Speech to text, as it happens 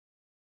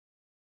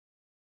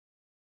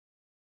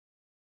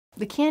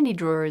The candy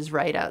drawer is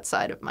right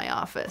outside of my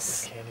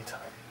office. Candy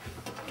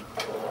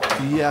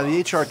time. Yeah, the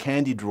HR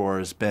candy drawer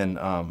has been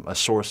a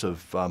source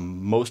of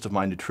most of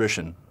my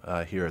nutrition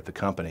here at the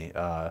company.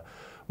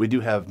 We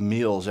do have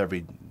meals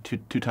every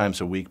two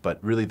times a week, but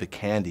really the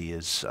candy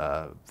is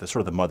the sort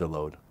of the mother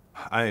lode.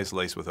 I think it's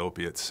laced with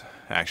opiates,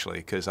 actually,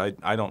 because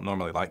I don't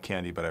normally like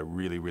candy, but I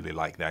really, really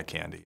like that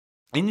candy.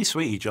 In this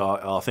sweetie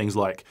are things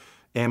like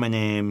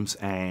M&Ms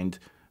and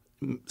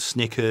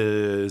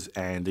Snickers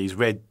and these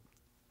red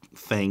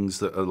things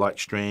that are like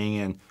string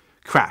and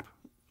crap,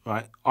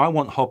 right? I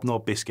want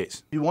hobnob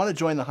biscuits. If you want to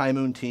join the High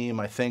Moon team,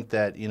 I think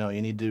that you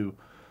need to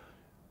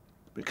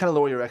kind of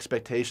lower your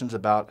expectations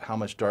about how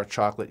much dark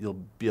chocolate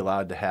you'll be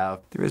allowed to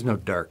have. There is no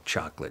dark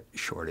chocolate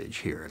shortage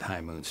here at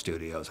High Moon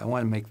Studios. I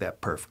want to make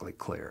that perfectly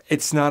clear.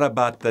 It's not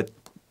about the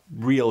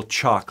real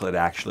chocolate,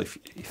 actually,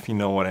 if you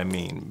know what I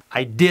mean.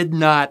 I did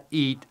not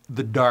eat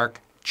the dark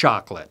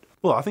chocolate.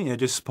 Well, I think they're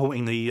just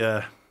supporting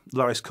the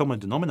lowest common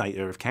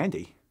denominator of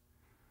candy.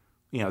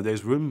 You know,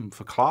 there's room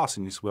for class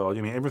in this world.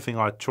 I mean, everything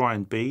I try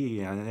and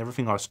be and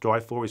everything I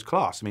strive for is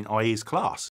class. I mean, I is class.